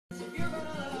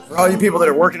For all you people that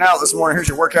are working out this morning, here's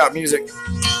your workout music.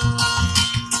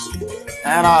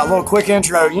 And a little quick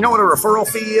intro. You know what a referral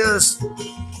fee is?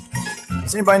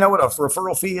 Does anybody know what a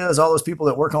referral fee is? All those people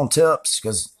that work on tips,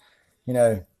 because, you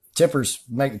know, tippers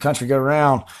make the country go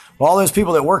round. Well, all those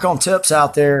people that work on tips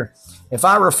out there, if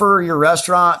I refer your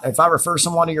restaurant, if I refer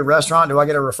someone to your restaurant, do I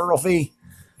get a referral fee?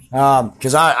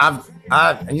 Because I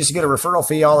used to get a referral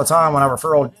fee all the time when I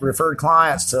referred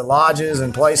clients to lodges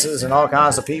and places and all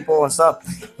kinds of people and stuff.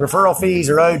 Referral fees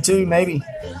are owed too, maybe.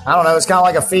 I don't know. It's kind of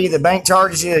like a fee the bank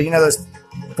charges you. You know, those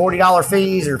 $40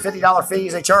 fees or $50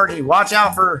 fees they charge you. Watch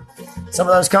out for some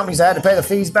of those companies that had to pay the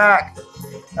fees back.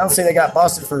 I don't see they got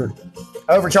busted for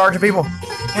overcharging people.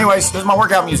 Anyways, this is my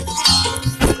workout music.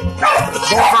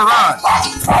 Going for a run.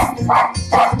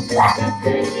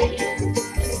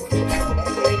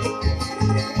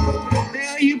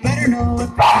 Well, you better know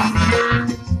what pain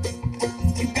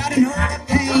is. You gotta know what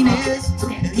pain is.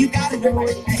 You gotta know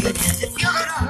what pain is. If you're gonna